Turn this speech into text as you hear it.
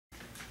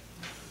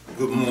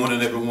Good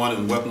morning, everyone,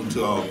 and welcome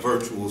to our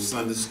virtual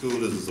Sunday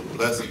school. It is a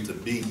blessing to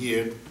be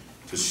here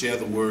to share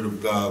the Word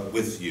of God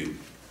with you.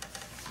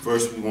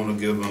 First, we want to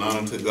give an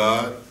honor to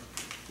God.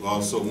 We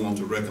also want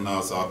to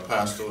recognize our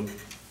pastor,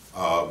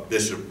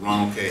 Bishop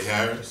Ron K.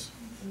 Harris,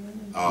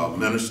 our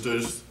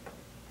ministers,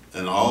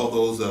 and all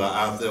those that are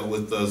out there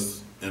with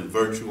us in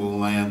virtual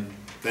land.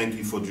 Thank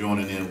you for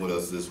joining in with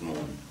us this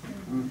morning.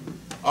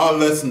 Our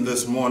lesson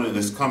this morning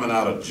is coming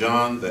out of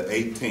John, the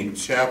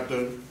 18th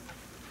chapter,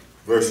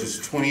 verses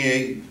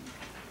 28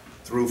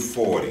 through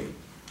 40.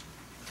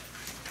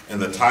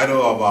 And the title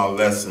of our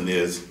lesson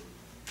is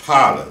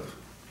Pilate,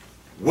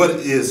 What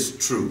is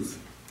Truth?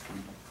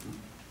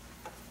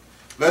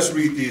 Let's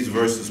read these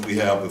verses we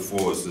have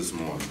before us this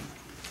morning.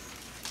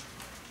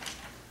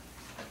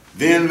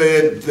 Then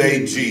led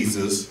they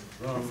Jesus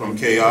from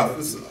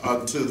Caiaphas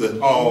unto the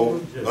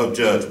hall of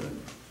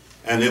judgment,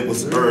 and it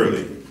was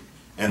early,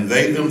 and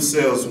they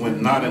themselves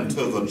went not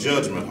into the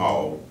judgment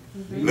hall,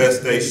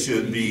 lest they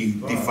should be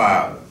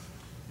defiled,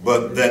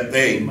 but that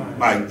they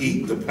might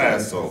eat the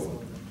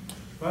Passover.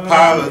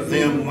 Pilate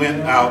then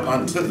went out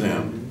unto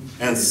them,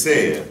 and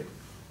said,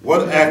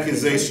 What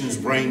accusations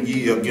bring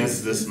ye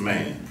against this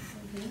man?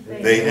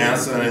 They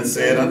answered and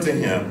said unto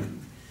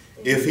him,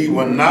 If he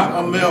were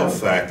not a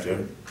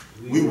malefactor,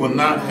 we would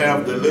not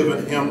have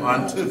delivered him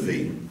unto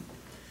thee.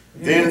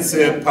 Then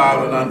said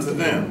Pilate unto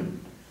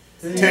them,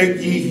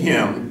 Take ye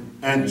him,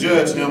 and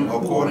judge him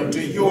according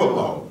to your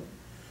law.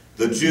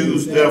 The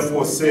Jews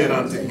therefore said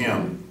unto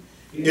him,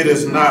 It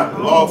is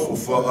not lawful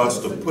for us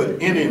to put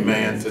any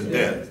man to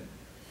death,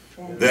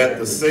 that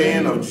the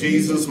saying of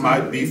Jesus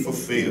might be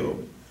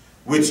fulfilled,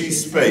 which he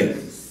spake,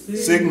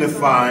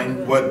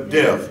 signifying what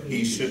death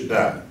he should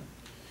die.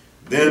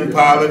 Then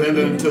Pilate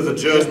entered into the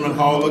judgment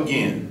hall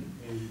again,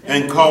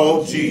 and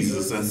called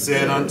Jesus, and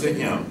said unto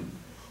him,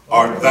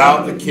 Art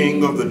thou the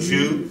King of the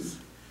Jews?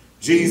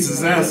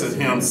 Jesus answered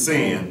him,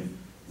 saying,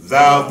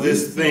 Thou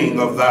this thing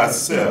of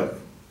thyself,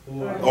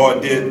 or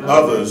did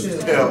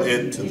others tell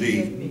it to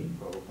thee?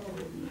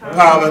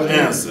 Pilate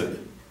answered,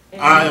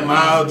 I am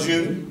our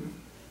Jew.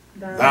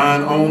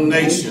 Thine own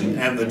nation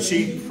and the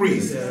chief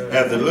priests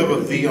have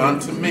delivered thee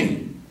unto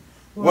me.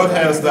 What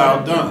hast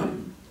thou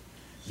done?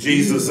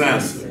 Jesus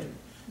answered,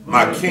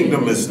 My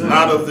kingdom is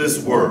not of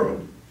this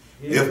world.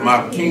 If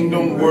my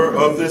kingdom were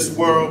of this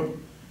world,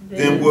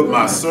 then would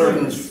my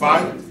servants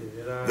fight,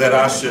 that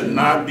I should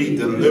not be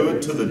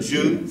delivered to the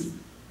Jews?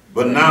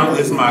 But now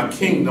is my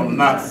kingdom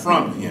not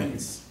from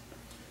hence.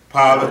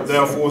 Pilate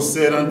therefore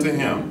said unto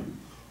him,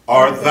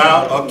 Art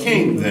thou a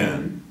king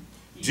then?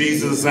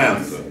 Jesus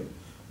answered,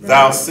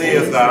 Thou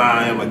sayest that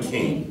I am a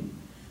king.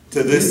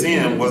 To this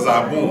end was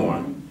I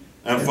born,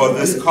 and for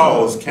this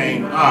cause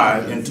came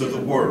I into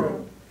the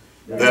world,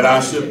 that I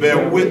should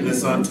bear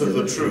witness unto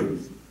the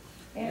truth.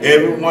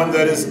 Everyone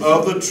that is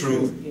of the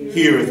truth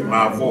heareth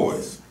my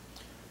voice.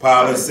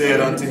 Pilate said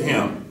unto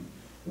him,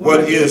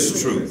 What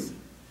is truth?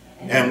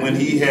 And when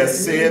he had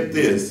said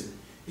this,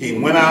 he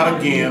went out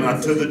again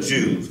unto the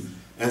Jews,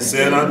 and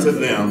said unto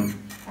them,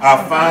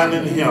 I find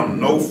in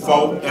him no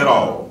fault at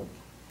all.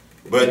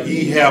 But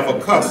ye have a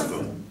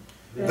custom,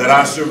 that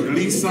I should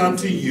release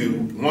unto you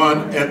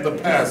one at the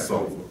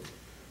Passover.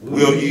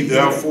 Will ye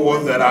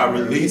therefore that I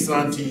release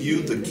unto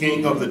you the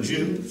King of the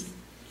Jews?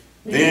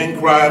 Then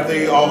cried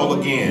they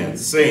all again,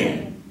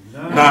 saying,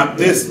 Not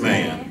this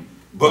man,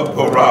 but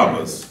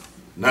Barabbas.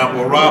 Now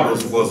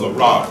Barabbas was a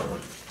robber.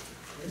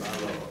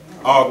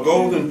 Our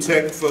golden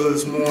text for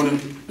this morning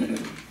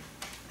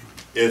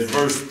is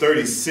verse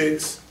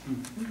 36.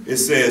 It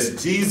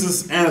says,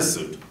 Jesus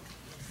answered,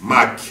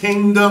 My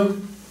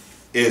kingdom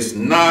is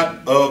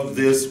not of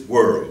this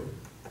world.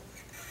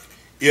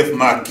 If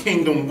my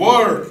kingdom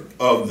were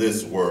of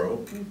this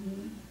world,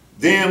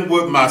 then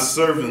would my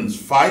servants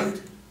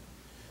fight,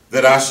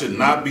 that I should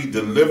not be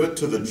delivered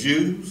to the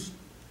Jews?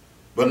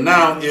 But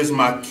now is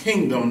my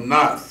kingdom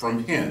not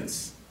from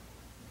hence.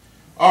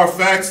 Our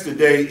facts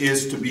today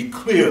is to be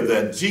clear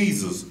that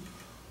Jesus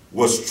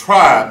was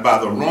tried by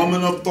the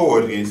Roman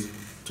authorities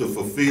to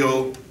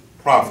fulfill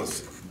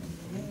prophecy.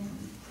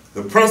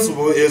 The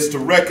principle is to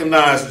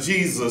recognize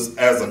Jesus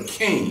as a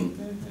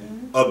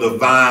king of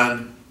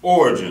divine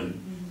origin,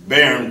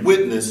 bearing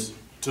witness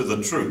to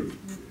the truth.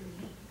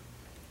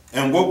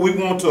 And what we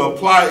want to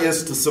apply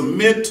is to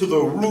submit to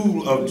the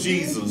rule of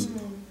Jesus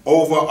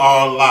over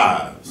our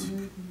lives,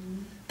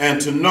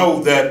 and to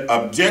know that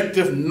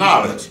objective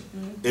knowledge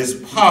is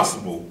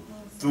possible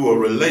through a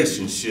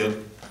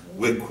relationship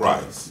with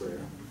Christ.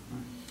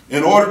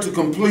 In order to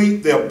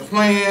complete their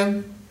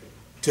plan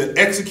to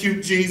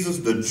execute Jesus,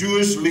 the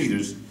Jewish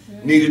leaders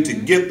needed to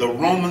get the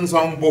Romans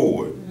on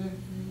board.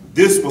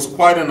 This was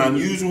quite an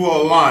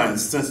unusual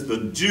alliance, since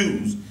the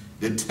Jews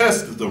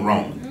detested the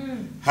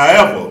Romans.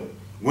 However,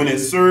 when it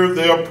served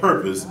their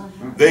purpose,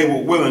 they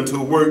were willing to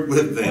work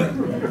with them.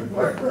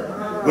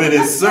 When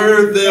it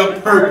served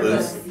their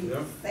purpose,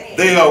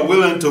 they are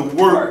willing to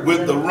work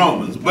with the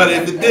Romans. But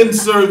if it didn't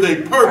serve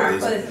their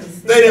purpose,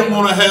 they didn't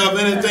want to have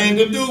anything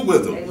to do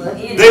with them.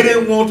 They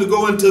didn't want to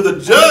go into the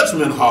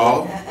judgment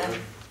hall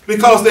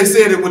because they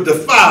said it would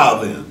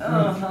defile them.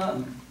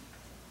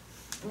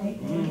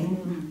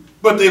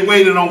 But they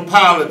waited on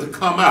Pilate to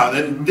come out,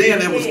 and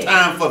then it was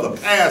time for the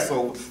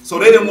Passover, so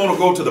they didn't want to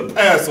go to the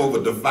Passover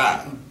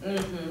defiled.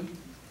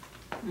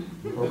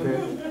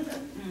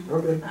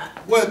 Okay.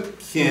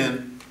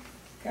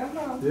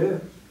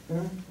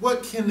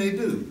 What can they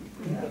do?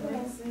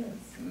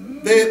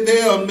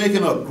 They are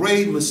making a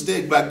grave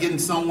mistake by getting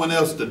someone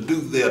else to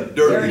do their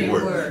dirty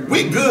work.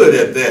 We good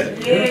at that.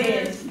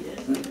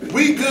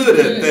 We good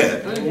at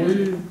that.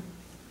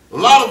 A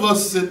lot of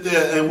us sit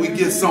there and we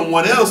get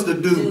someone else to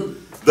do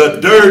the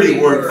dirty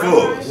work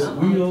for us.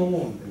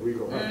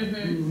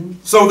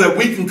 So that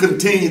we can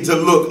continue to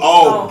look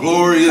all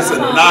glorious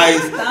and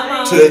nice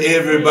to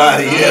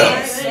everybody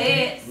else.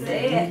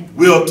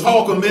 We'll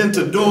talk them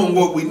into doing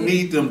what we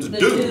need them to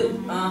do.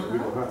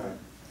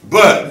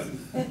 But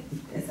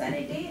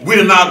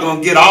we're not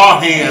going to get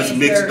our hands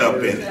mixed up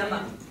in it.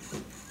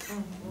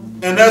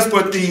 And that's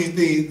what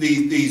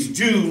these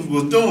Jews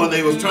was doing.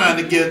 They was trying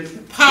to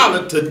get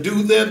Pilate to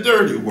do their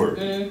dirty work.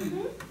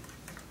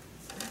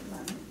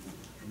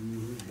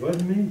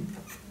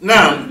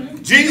 Now,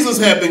 Jesus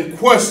had been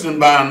questioned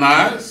by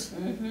Ananias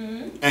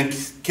and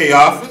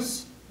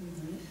Caiaphas,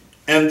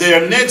 and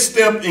their next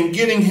step in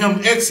getting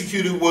him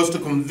executed was to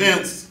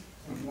convince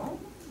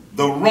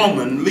the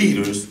Roman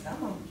leaders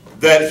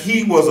that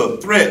he was a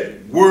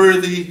threat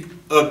worthy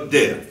of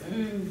death.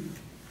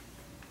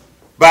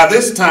 By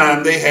this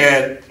time, they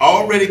had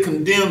already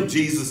condemned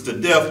Jesus to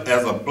death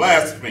as a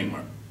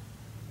blasphemer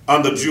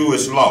under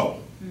Jewish law.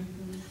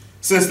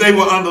 Since they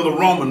were under the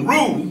Roman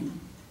rule,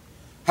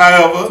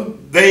 however,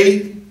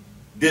 they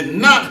did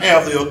not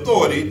have the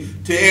authority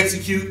to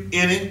execute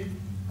any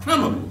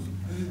criminals.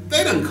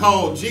 They didn't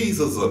call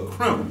Jesus a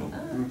criminal.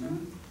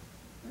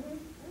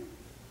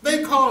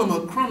 They call him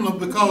a criminal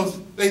because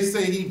they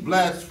say he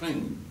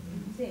blasphemed.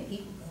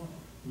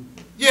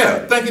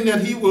 Yeah, thinking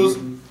that he was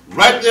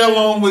right there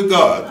along with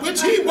God,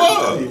 which he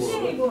was.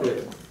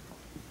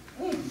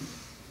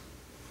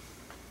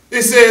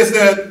 It says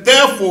that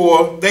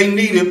therefore they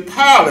needed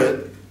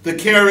Pilate to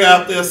carry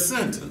out their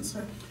sentence,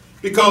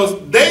 because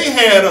they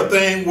had a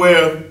thing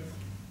where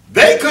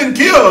they couldn't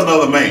kill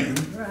another man.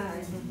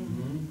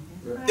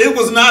 It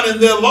was not in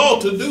their law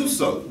to do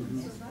so.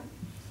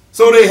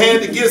 So they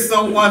had to get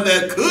someone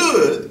that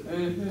could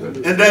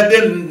and that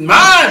didn't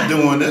mind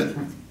doing it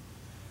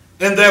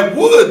and that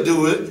would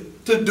do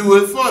it to do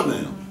it for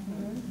them.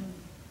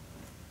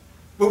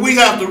 But we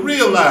have to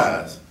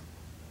realize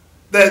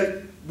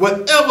that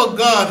whatever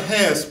God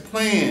has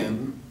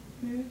planned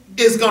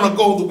is going to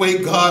go the way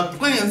God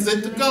plans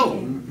it to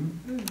go.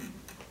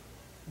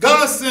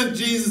 God sent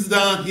Jesus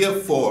down here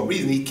for a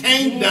reason. He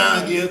came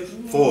down here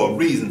for a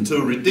reason,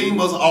 to redeem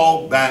us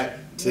all back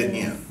to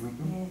him.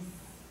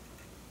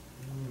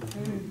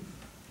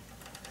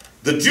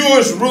 The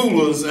Jewish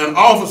rulers and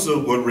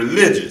officers were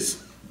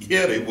religious.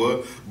 Yeah, they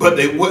were, but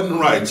they wasn't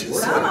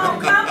righteous. Come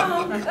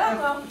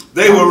on.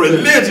 They were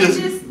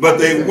religious, but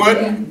they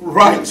weren't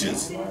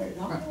righteous.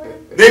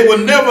 They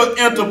would never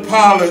enter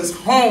Pilate's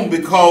home,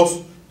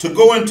 because to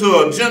go into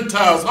a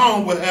Gentile's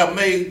home would have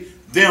made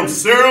them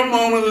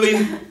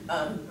ceremonially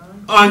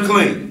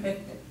unclean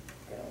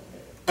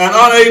and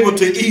unable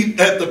to eat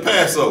at the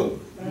Passover.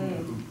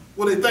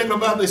 What they thinking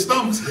about their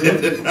stomachs?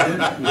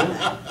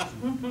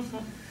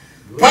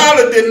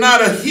 Pilate did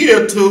not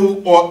adhere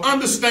to or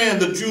understand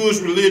the Jewish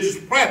religious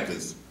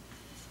practice,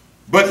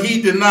 but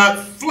he did not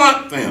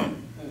flaunt them.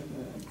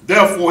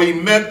 Therefore, he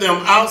met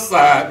them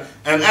outside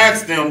and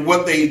asked them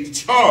what they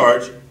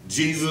charged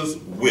Jesus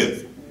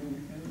with.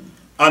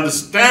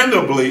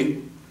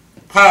 Understandably,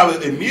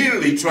 Pilate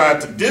immediately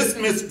tried to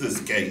dismiss this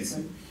case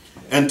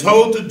and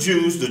told the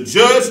Jews to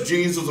judge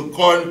Jesus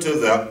according to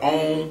their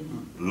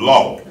own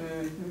law.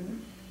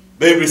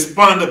 They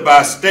responded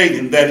by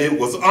stating that it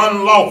was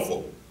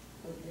unlawful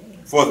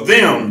for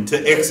them to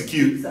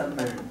execute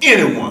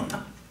anyone.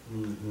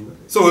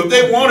 So if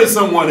they wanted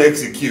someone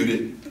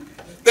executed,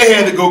 they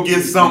had to go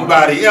get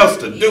somebody else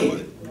to do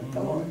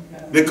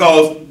it,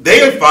 because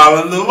they are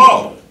following the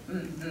law.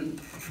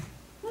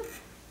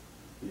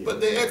 But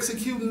they're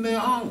executing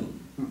their own.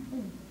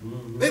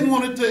 They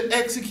wanted to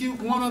execute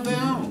one of their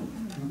own.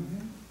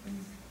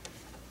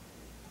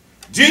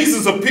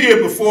 Jesus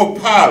appeared before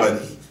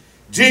Pilate.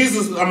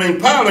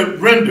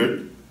 Pilate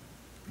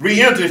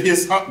re-entered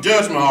his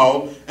judgment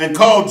hall and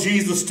called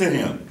Jesus to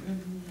him.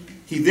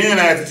 He then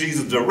asked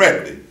Jesus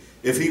directly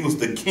if he was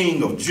the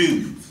king of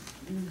Jews.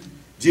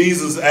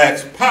 Jesus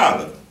asked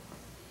Pilate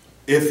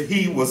if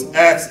he was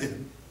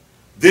asking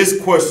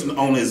this question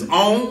on his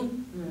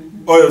own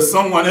or if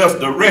someone else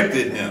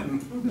directed him.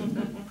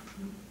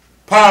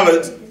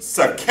 Pilate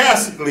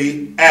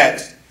sarcastically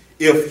asked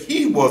if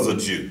he was a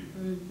Jew,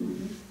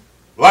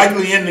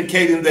 likely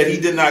indicating that he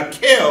did not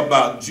care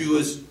about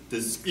Jewish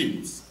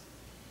disputes.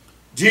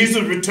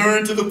 Jesus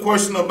returned to the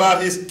question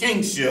about his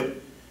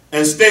kingship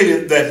and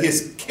stated that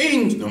his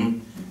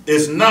kingdom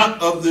is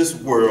not of this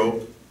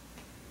world.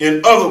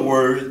 In other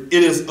words,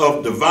 it is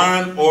of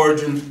divine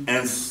origin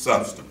and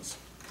substance.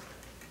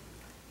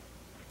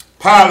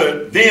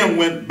 Pilate then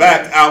went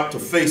back out to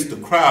face the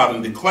crowd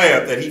and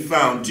declared that he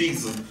found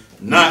Jesus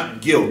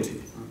not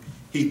guilty.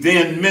 He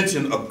then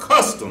mentioned a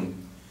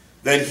custom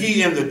that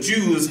he and the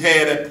Jews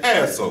had at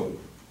Passover,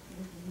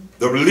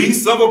 the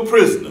release of a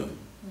prisoner.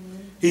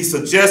 He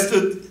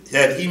suggested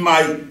that he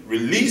might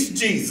release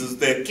Jesus,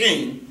 their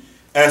king,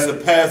 at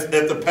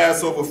the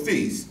Passover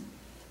feast.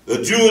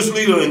 The Jewish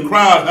leader and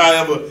crowd,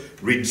 however,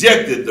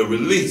 rejected the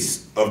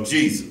release of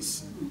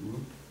Jesus.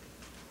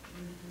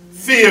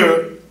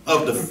 Fear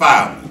of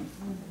defilement.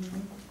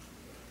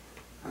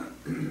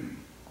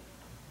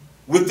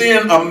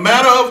 Within a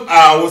matter of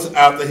hours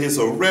after his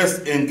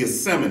arrest in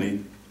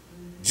Gethsemane,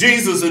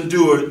 Jesus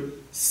endured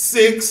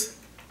 6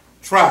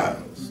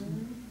 trials.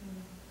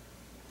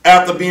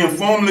 After being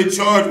formally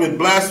charged with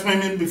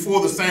blasphemy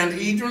before the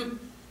Sanhedrin,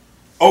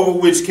 over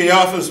which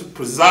Caiaphas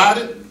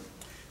presided,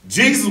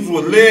 Jesus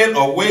was led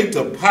away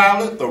to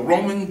Pilate, the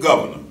Roman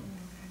governor.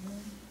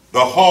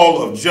 The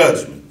hall of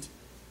judgment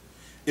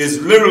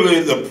is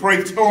literally the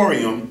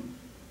praetorium,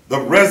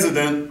 the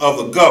residence of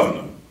the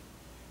governor.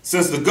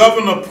 Since the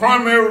governor's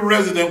primary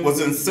residence was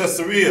in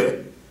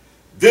Caesarea,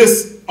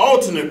 this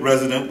alternate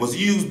residence was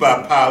used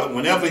by Pilate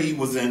whenever he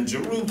was in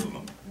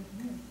Jerusalem.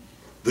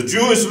 The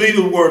Jewish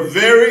leaders were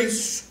very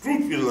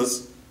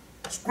scrupulous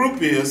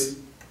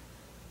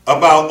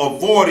about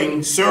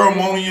avoiding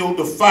ceremonial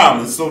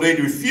defilement, so they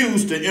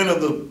refused to enter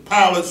the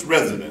Pilate's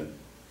residence.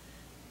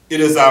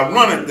 It is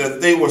ironic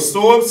that they were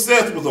so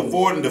obsessed with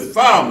avoiding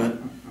defilement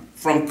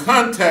from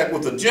contact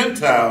with a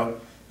Gentile,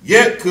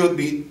 yet could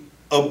be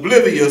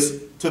oblivious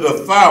to the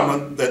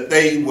defilement that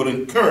they would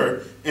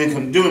incur in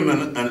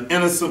condemning an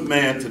innocent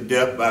man to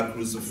death by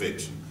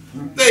crucifixion.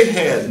 They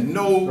had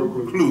no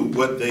clue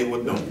what they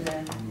were doing.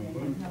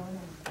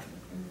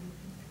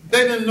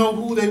 They didn't know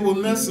who they were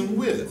messing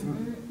with.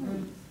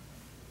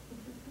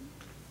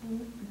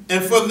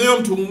 And for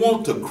them to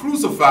want to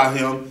crucify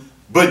him,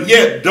 but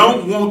yet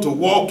don't want to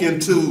walk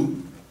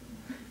into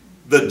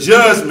the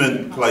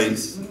judgment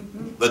place,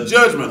 the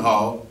judgment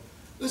hall,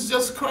 is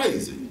just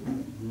crazy.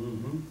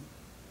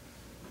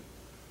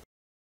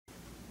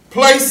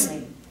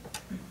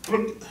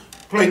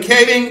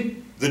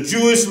 Placating the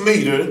Jewish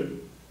leader,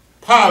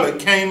 Pilate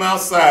came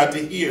outside to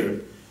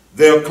hear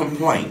their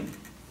complaint.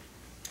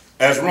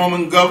 As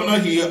Roman governor,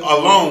 he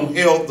alone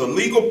held the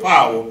legal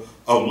power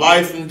of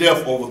life and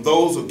death over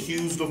those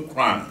accused of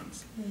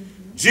crimes.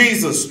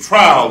 Jesus'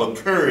 trial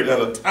occurred at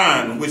a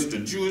time in which the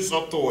Jewish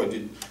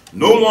authorities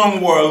no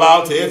longer were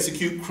allowed to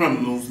execute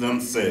criminals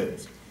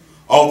themselves.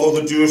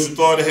 Although the Jewish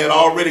authority had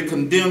already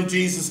condemned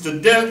Jesus to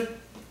death,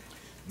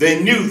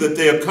 they knew that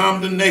their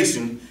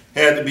condemnation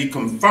had to be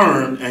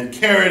confirmed and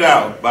carried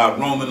out by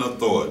Roman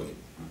authority.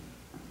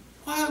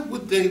 Why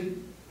would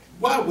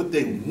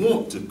they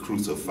want to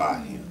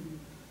crucify him?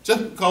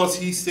 Just because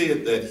he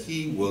said that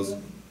he was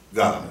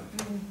God.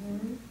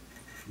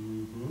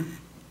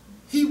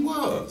 He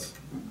was.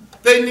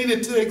 They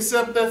needed to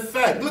accept that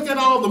fact. Look at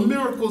all the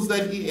miracles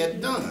that he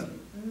had done.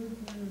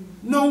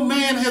 No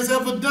man has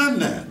ever done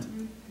that.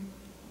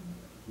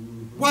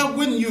 Why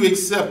wouldn't you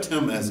accept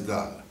him as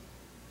God?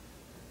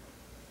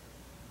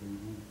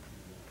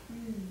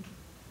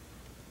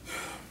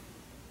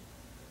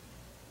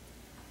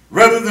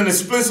 Rather than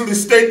explicitly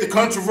state the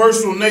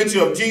controversial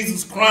nature of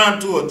Jesus' crime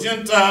to a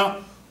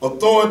Gentile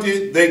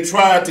authority, they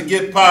tried to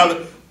get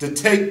Pilate to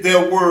take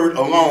their word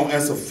alone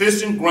as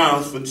sufficient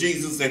grounds for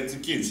Jesus'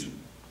 execution.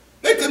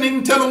 They couldn't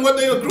even tell him what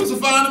they were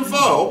crucifying him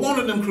for or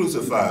wanted him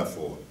crucified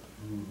for.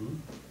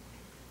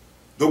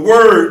 The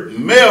word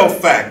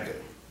malefactor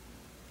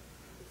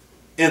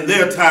in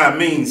their time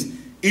means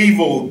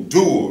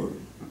evildoer.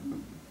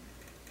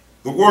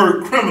 The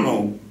word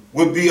criminal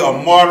would be a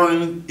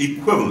modern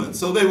equivalent.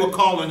 So they were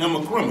calling him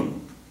a criminal.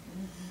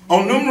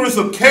 On numerous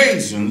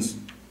occasions,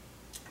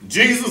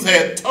 Jesus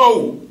had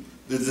told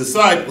his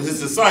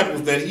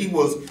disciples that he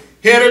was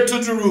headed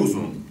to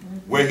Jerusalem,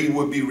 where he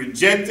would be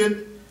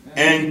rejected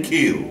and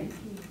killed.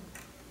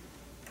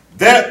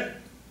 That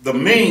the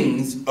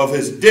means of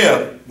his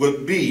death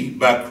would be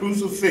by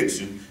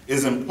crucifixion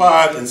is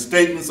implied in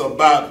statements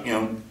about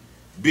him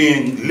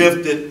being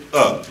lifted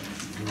up.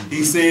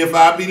 He said, if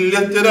I be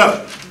lifted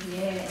up,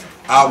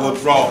 I will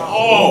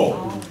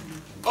draw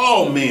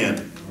all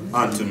men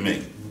unto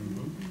me.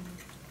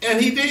 And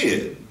he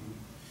did.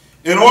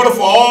 In order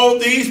for all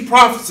these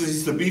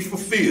prophecies to be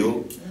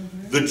fulfilled,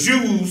 the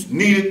Jews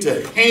needed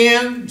to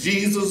hand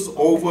Jesus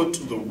over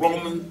to the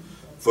Romans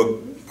for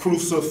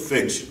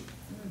crucifixion.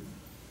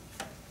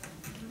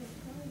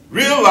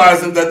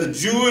 Realizing that the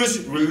Jewish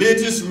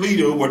religious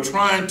leaders were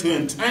trying to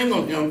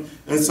entangle him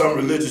in some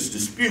religious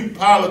dispute,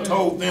 Pilate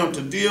told them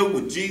to deal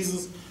with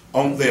Jesus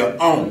on their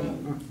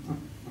own.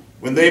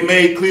 When they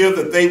made clear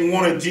that they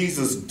wanted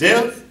Jesus'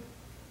 death,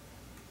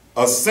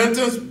 a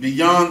sentence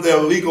beyond their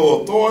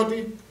legal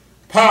authority,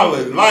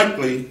 Pilate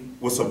likely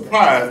was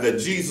surprised that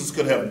Jesus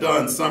could have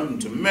done something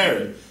to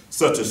merit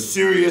such a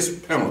serious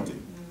penalty.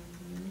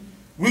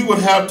 We would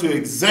have to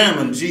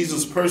examine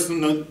Jesus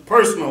personally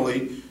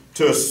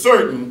to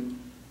ascertain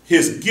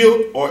his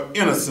guilt or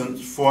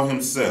innocence for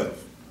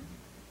himself.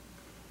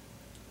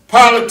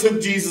 Pilate took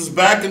Jesus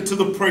back into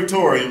the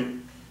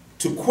praetorium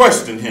to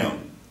question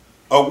him,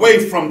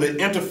 away from the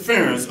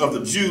interference of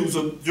the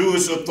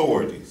Jewish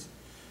authorities.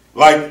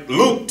 Like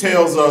Luke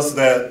tells us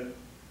that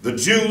the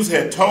Jews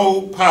had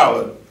told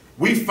Pilate,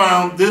 "We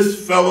found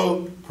this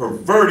fellow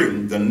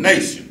perverting the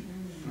nation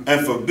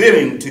and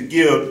forbidding to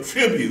give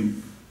tribute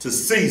to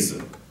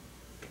Caesar,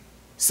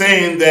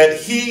 saying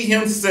that he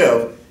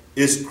himself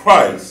is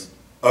Christ,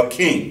 a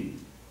king."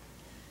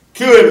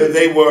 Clearly,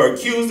 they were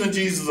accusing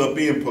Jesus of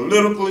being a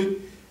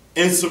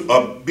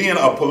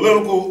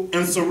political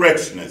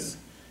insurrectionist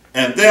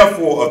and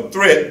therefore a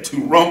threat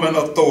to Roman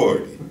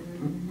authority.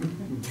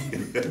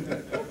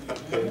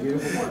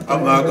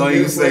 I'm not going to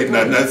even say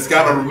nothing. That's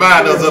kind of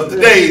remind us of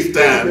today's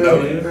time,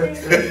 though.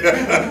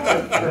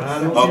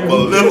 A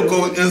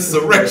political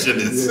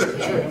insurrectionist.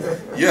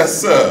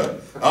 Yes, sir.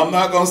 I'm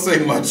not going to say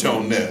much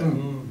on that.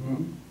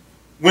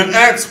 When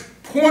asked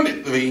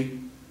pointedly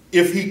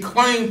if he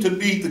claimed to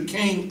be the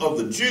king of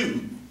the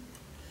Jews,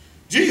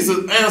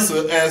 Jesus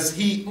answered as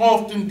he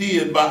often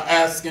did by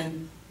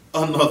asking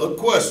another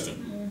question.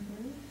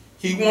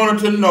 He wanted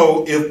to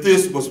know if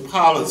this was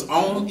Pilate's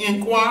own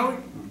inquiry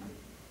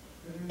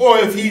or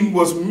if he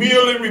was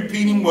merely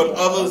repeating what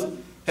others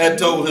had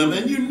told him.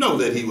 And you know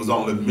that he was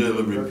only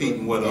merely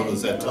repeating what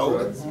others had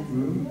told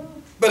him.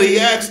 But he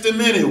asked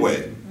him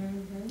anyway.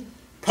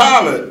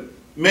 Pilate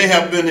may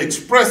have been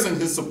expressing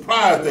his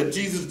surprise that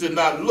Jesus did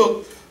not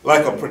look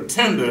like a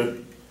pretender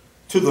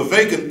to the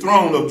vacant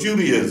throne of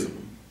Judaism.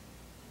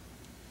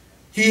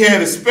 He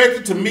had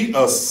expected to meet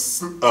a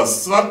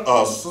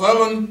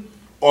sullen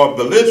or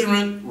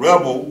belligerent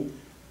rebel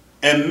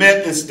and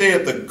met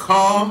instead the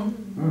calm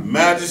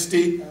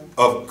majesty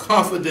of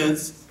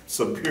confident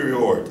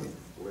superiority.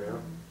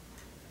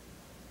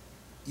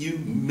 You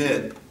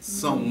met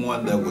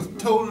someone that was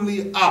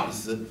totally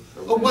opposite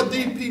of what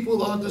these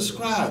people are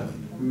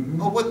describing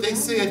or what they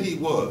said he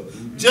was.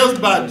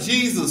 Just by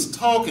Jesus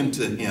talking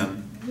to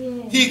him,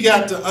 he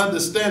got to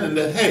understanding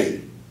that,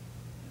 hey,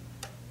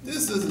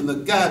 this isn't the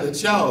guy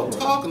that y'all are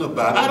talking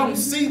about. I don't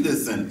see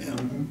this in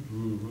him.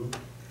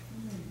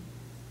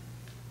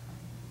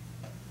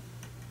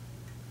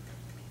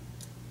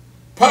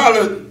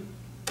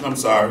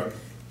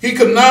 He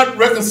could not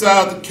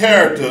reconcile the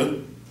character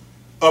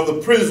of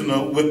the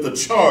prisoner with the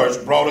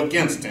charge brought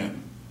against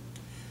him.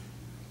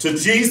 To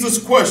Jesus'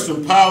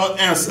 question, Pilate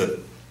answered,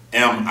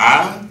 "Am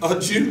I a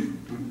Jew?"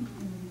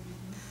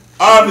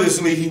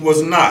 Obviously, he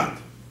was not.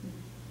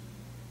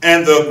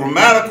 And the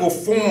grammatical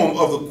form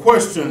of the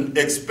question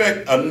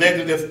expect a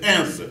negative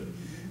answer.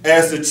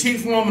 As the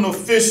chief Roman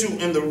official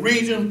in the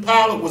region,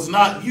 Pilate was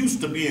not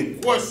used to being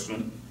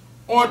questioned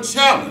or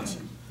challenged.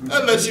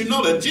 That lets you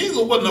know that Jesus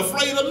wasn't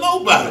afraid of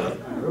nobody.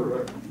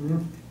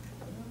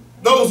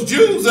 Those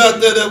Jews out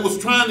there that was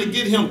trying to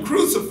get him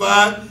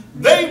crucified,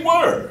 they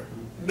were.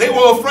 They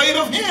were afraid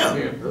of him.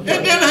 It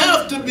didn't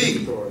have to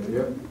be.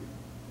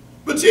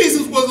 But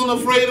Jesus wasn't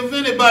afraid of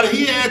anybody.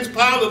 He asked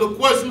Pilate a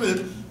question.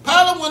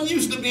 Pilate wasn't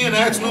used to being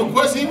asked no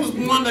question. He was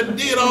the one that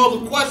did all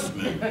the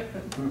questioning.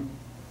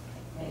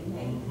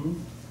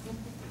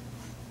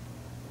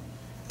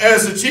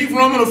 As the chief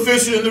Roman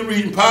official in the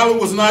region, Pilate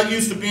was not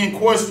used to being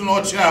questioned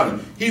or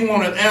challenged. He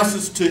wanted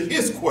answers to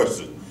his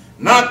questions,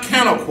 not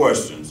counter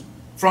questions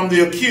from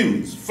the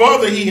accused.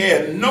 Further, he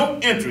had no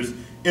interest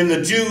in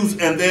the Jews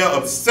and their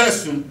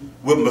obsession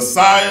with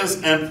messiahs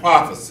and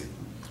prophecy.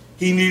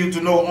 He needed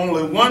to know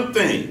only one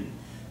thing: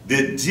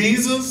 did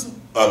Jesus'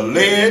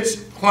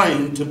 alleged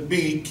claim to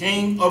be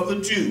king of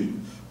the Jews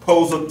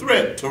pose a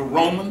threat to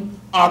Roman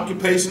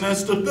occupation and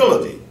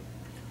stability?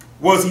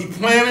 Was he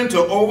planning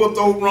to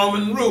overthrow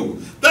Roman rule?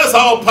 That's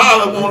all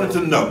Pilate wanted to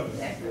know.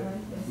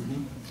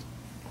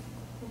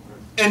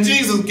 And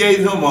Jesus gave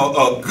him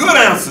a good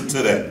answer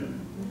to that.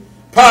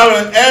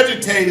 Pilate's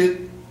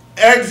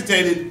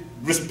agitated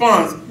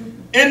response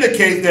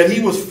indicates that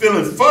he was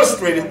feeling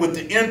frustrated with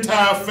the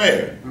entire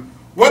affair.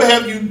 "What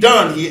have you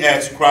done?" he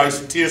asked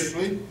Christ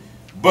tersely,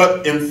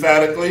 but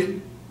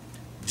emphatically.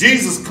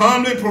 Jesus'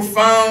 calmly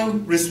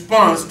profound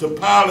response to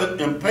Pilate's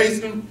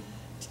impatience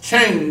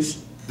changed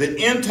the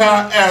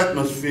entire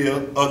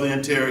atmosphere of the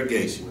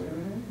interrogation.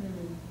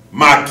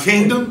 "My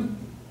kingdom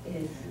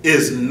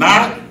is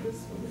not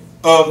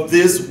of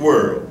this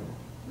world."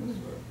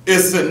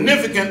 It's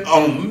significant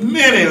on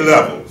many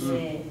levels.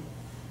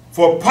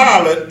 For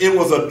Pilate, it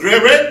was a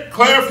direct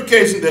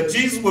clarification that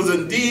Jesus was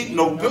indeed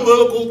no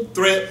political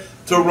threat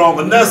to Rome.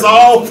 And that's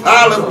all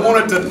Pilate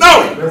wanted to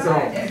know,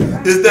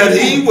 is that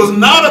he was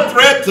not a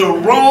threat to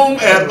Rome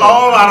at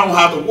all. I don't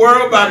have to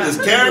worry about his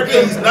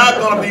character. He's not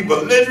going to be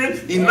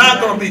belligerent. He's not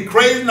going to be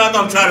crazy. He's not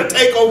going to try to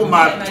take over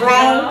my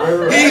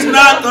throne. He's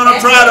not going to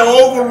try to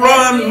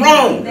overrun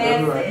Rome.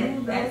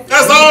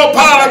 That's all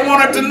Pilate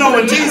wanted to know.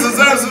 And Jesus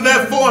answered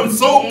that for him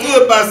so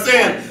good by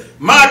saying,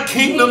 "My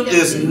kingdom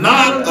is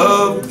not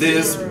of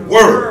this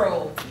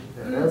world."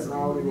 That's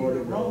all he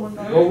wanted to know.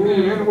 No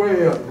room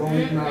anywhere else.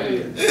 Rome's not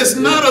here. It's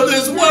not of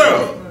this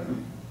world.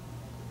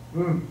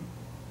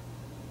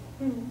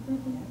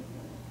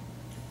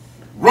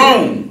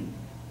 Rome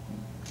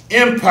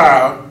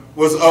Empire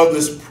was of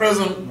this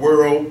present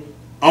world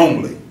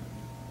only.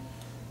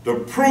 The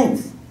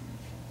proof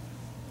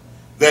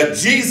that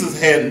Jesus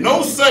had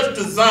no such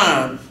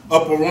design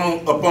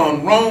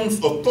upon Rome's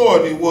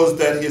authority was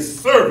that his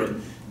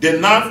servant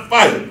did not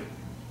fight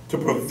to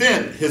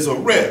prevent his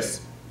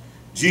arrest.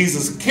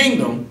 Jesus'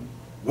 kingdom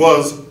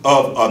was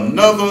of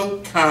another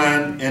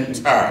kind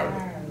entirely.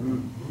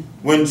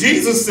 When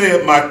Jesus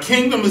said, "My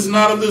kingdom is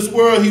not of this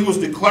world," he was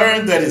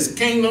declaring that his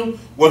kingdom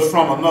was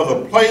from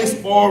another place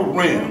or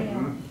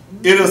realm.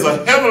 It is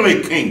a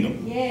heavenly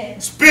kingdom,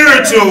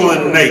 spiritual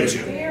in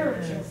nature,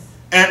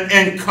 and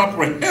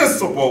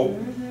incomprehensible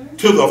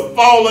to the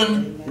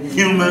fallen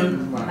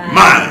human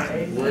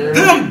mind.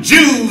 Them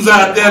Jews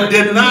out there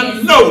did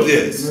not know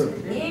this.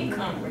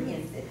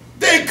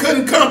 They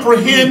couldn't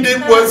comprehend it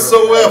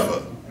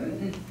whatsoever.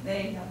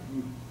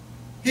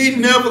 They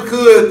never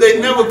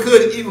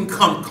could even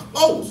come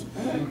close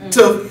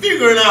to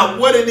figuring out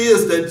what it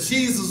is that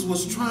Jesus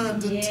was trying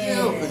to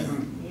tell them.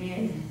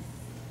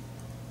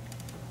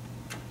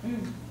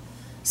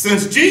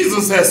 Since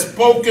Jesus had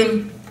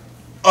spoken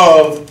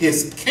of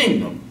his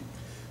kingdom,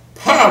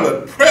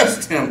 Pilate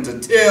pressed him to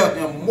tell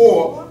him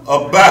more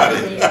about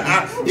it.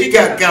 He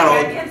got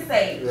kind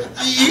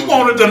of, he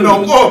wanted to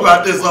know more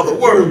about this other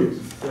world.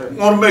 He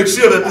wanted to make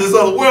sure that this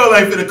other world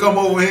ain't going to come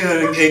over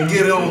here and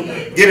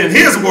get in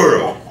his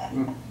world.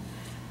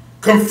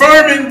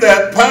 Confirming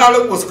that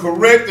Pilate was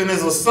correct in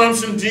his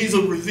assumption, Jesus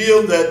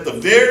revealed that the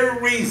very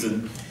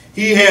reason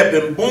he had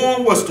been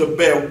born was to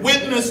bear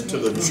witness to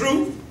the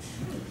truth,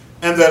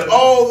 and that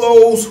all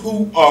those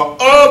who are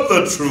of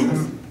the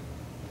truth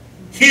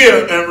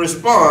hear and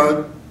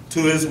respond to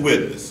his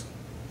witness.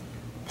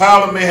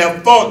 Pilate may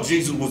have thought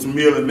Jesus was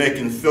merely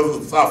making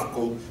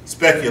philosophical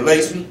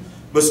speculation,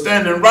 but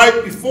standing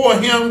right before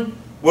him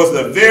was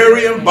the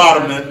very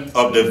embodiment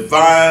of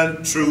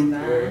divine truth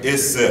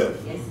itself.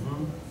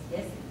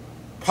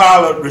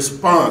 Pilate's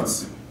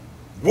response,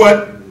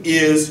 "What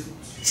is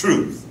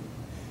truth?"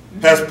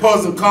 has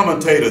puzzled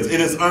commentators.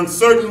 It is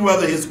uncertain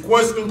whether his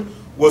question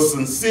was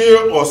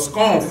sincere or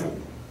scornful.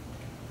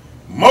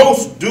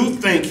 Most do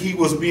think he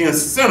was being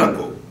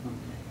cynical.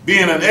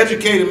 Being an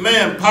educated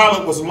man,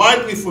 Pilate was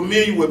likely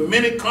familiar with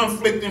many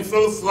conflicting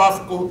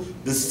philosophical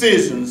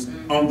decisions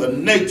on the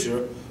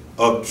nature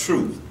of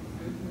truth.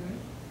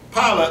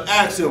 Pilate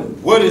asked him,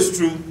 "What is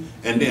truth?"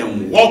 and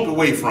then walked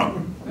away from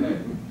it.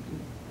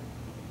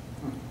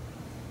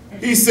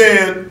 He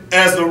said,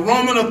 as the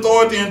Roman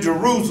authority in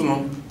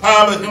Jerusalem,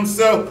 Pilate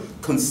himself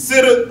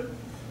considered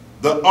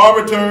the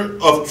arbiter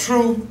of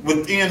truth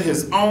within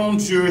his own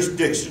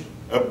jurisdiction.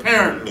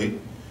 Apparently,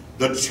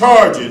 the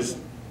charges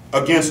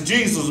against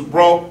Jesus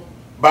brought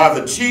by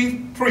the chief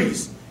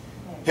priests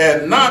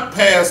had not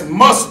passed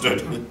muster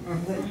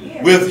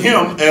with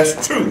him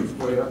as truth.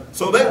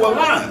 So they were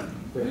lying.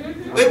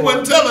 They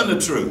weren't telling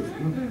the truth.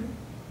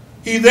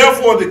 He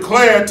therefore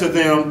declared to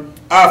them,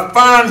 "I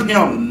find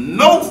him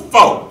no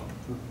fault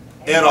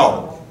at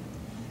all."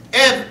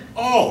 At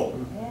all.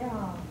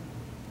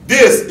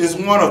 This is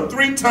one of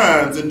 3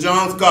 times in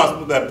John's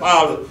gospel that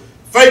Pilate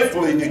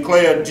faithfully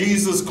declared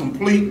Jesus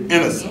complete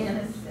innocent.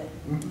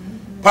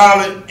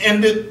 Pilate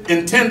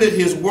intended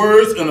his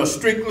words in a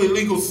strictly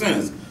legal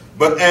sense,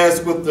 but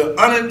as with the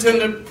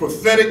unintended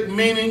prophetic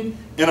meaning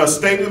in a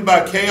statement by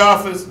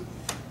Caiaphas,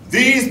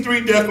 these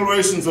 3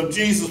 declarations of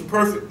Jesus'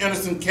 perfect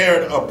innocence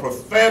carried a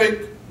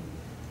prophetic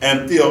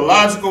and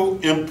theological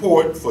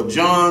import for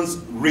John's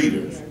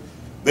readers.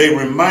 They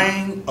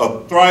remain a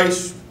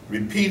thrice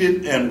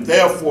repeated and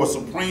therefore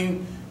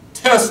supreme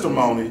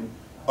testimony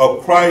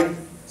of Christ's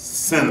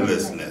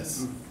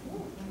sinlessness.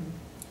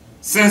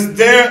 Since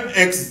there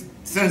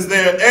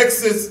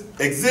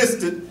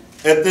existed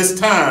at this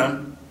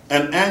time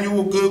an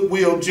annual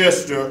goodwill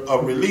gesture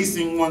of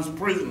releasing one's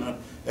prisoner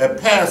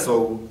at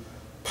Passover,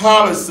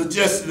 Pilate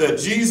suggested that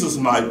Jesus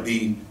might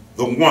be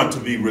the one to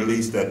be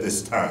released at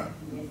this time.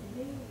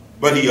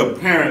 But he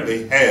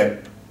apparently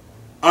had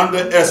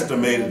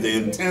underestimated the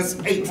intense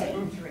hatred.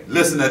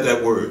 Listen at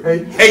that word.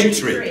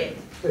 Hatred.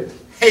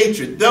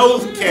 Hatred.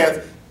 Those cats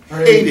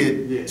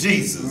hated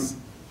Jesus.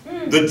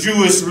 The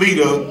Jewish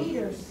leader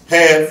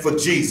had for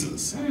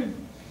Jesus.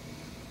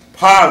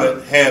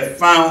 Pilate had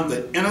found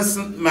the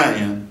innocent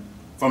man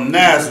from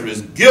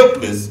Nazareth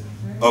guiltless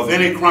of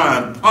any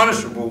crime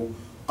punishable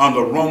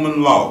under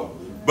Roman law.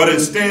 But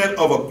instead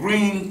of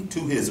agreeing to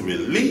his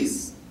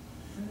release,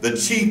 the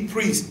chief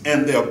priests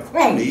and their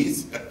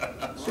cronies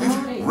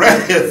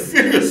rallied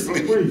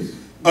fiercely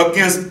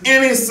against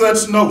any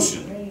such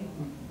notion.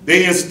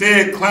 They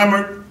instead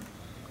clamored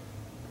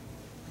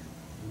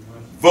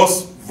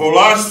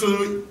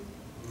volaciously,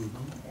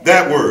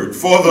 that word,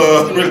 for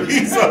the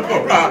release of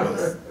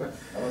Barabbas,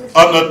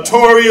 a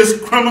notorious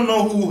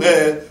criminal who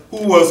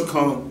was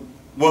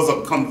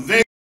a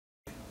convicted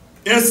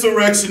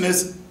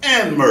insurrectionist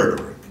and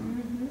murderer.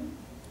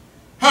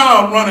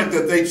 How ironic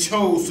that they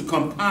chose to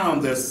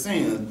compound their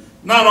sins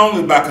not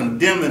only by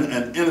condemning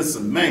an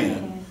innocent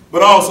man,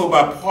 but also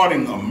by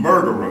pardoning a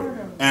murderer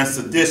and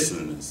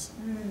seditionist.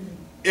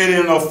 And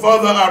in a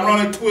further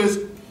ironic twist,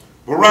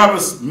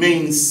 Barabbas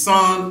means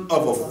son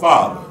of a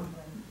father.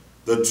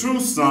 The true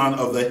son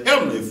of the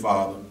heavenly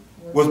Father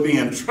was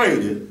being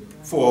traded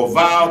for a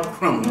vile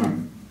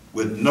criminal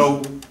with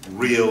no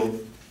real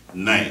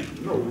name.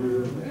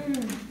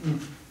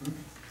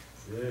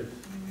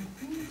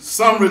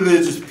 Some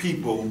religious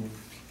people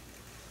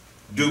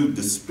do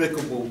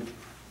despicable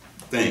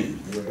things.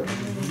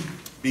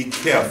 Be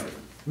careful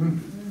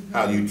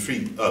how you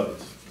treat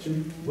others.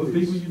 What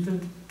people you say?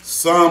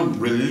 Some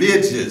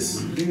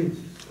religious,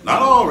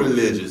 not all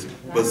religious,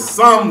 but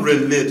some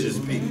religious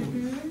people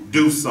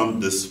do some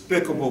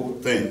despicable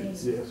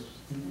things.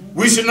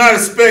 We should not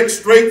expect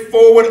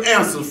straightforward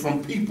answers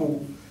from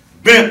people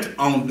bent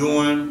on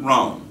doing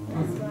wrong.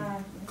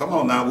 Come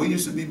on now, we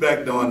used to be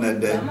back during that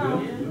day.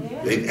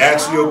 They'd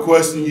ask you a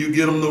question, you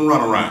get them to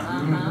run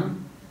around.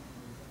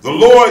 The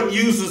Lord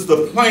uses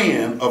the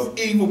plan of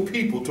evil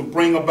people to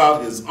bring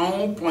about his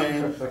own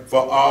plan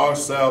for our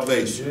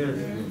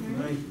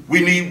salvation. We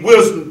need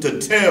wisdom to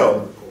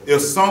tell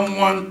if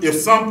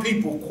some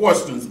people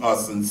questions are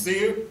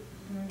sincere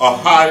or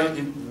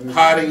hiding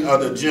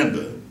an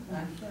agenda.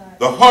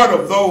 The heart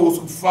of those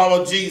who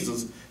follow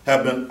Jesus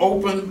have been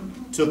open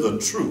to the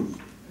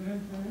truth.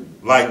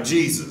 Like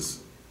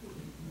Jesus,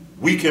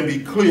 we can be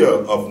clear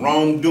of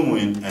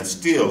wrongdoing and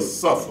still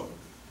suffer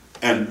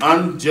an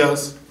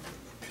unjust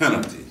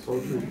penalty.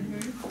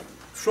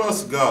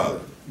 Trust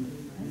God.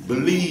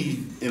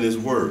 Believe in his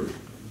word.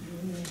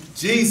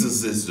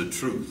 Jesus is the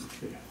truth.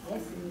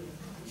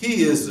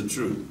 He is the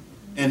truth.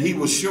 And he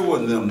was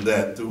showing them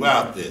that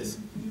throughout this.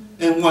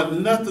 And what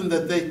nothing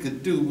that they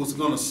could do was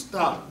going to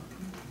stop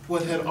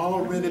what had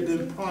already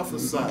been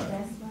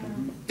prophesied.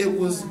 It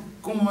was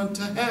going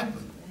to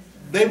happen.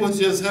 They were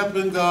just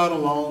helping God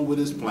along with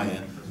his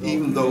plan,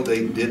 even though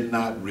they did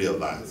not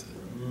realize it.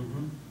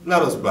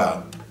 Let us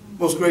bow.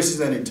 Most gracious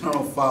and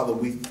eternal Father,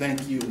 we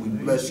thank you and we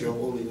bless your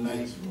holy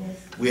name.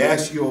 We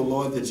ask you, O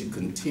Lord, that you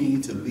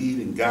continue to lead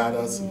and guide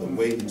us in the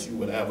way that you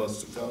would have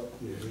us to go.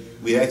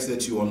 We ask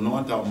that you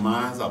anoint our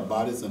minds, our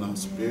bodies, and our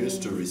spirits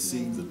to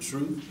receive the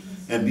truth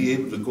and be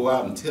able to go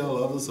out and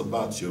tell others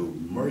about your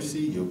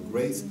mercy, your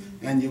grace,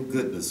 and your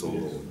goodness, O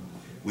Lord.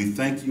 We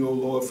thank you, O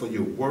Lord, for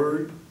your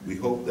word. We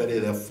hope that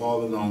it have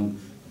fallen on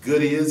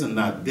good ears and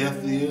not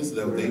deaf ears,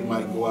 that they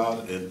might go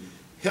out and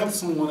help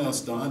someone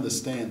else to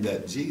understand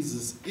that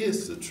Jesus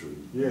is the truth,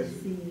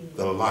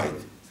 the light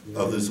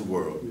of this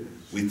world.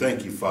 We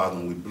thank you, Father,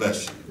 and we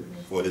bless you.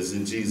 For it is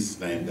in Jesus'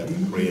 name that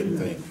we pray and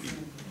thank you.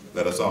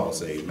 Let us all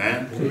say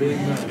amen,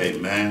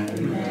 amen, amen,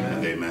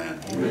 and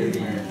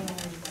amen.